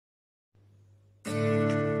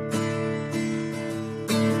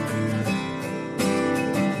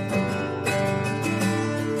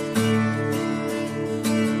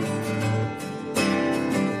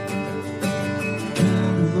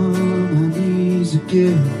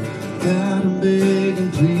forget. God, I'm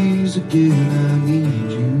begging, please again, I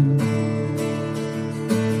need you.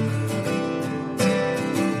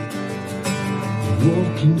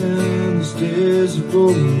 Walking down the stairs of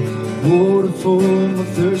gold, water for my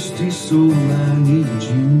thirsty soul. I need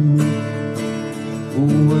you,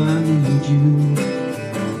 oh I need you.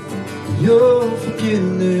 Your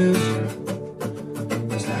forgiveness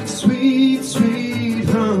is like sweet, sweet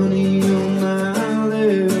honey on my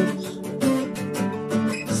lips.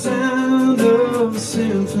 The sound of a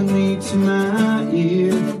symphony to my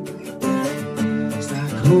ear. It's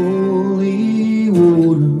like holy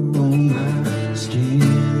water on my skin,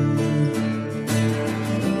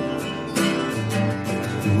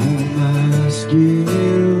 on my skin.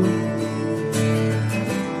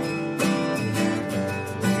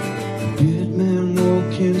 Dead man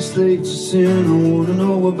walking straight to sin. I wanna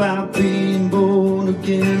know about being born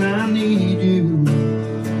again. I need you,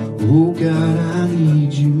 oh God, I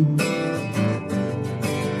need you.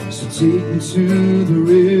 So take me to the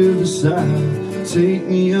riverside, take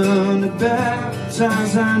me under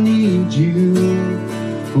baptized. I need you,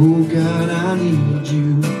 oh God, I need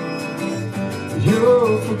you.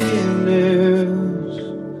 Your forgiveness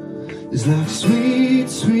is like sweet,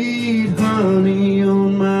 sweet honey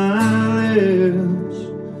on my lips.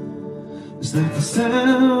 It's like the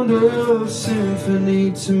sound of a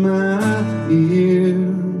symphony to my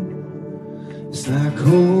ear. It's like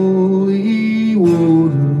holy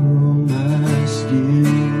water on my skin,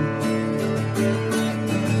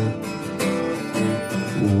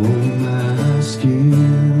 on my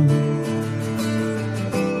skin.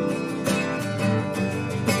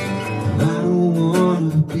 I don't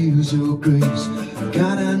wanna abuse your grace.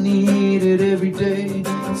 God, I need it every day.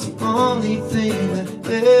 It's the only thing that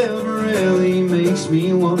ever really makes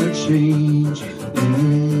me wanna change.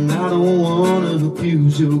 I don't wanna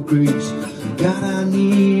abuse your grace. God, I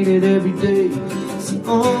need it every day. It's the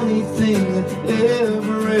only thing that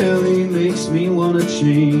ever really makes me wanna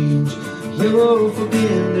change. Your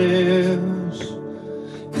forgiveness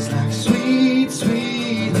is like sweet,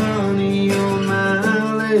 sweet honey on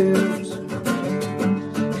my lips.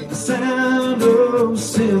 The sound of a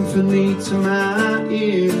symphony to my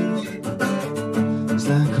ears. It's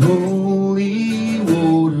like holy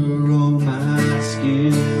water on my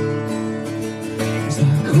skin. It's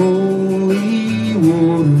like holy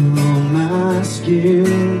water on my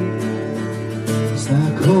skin.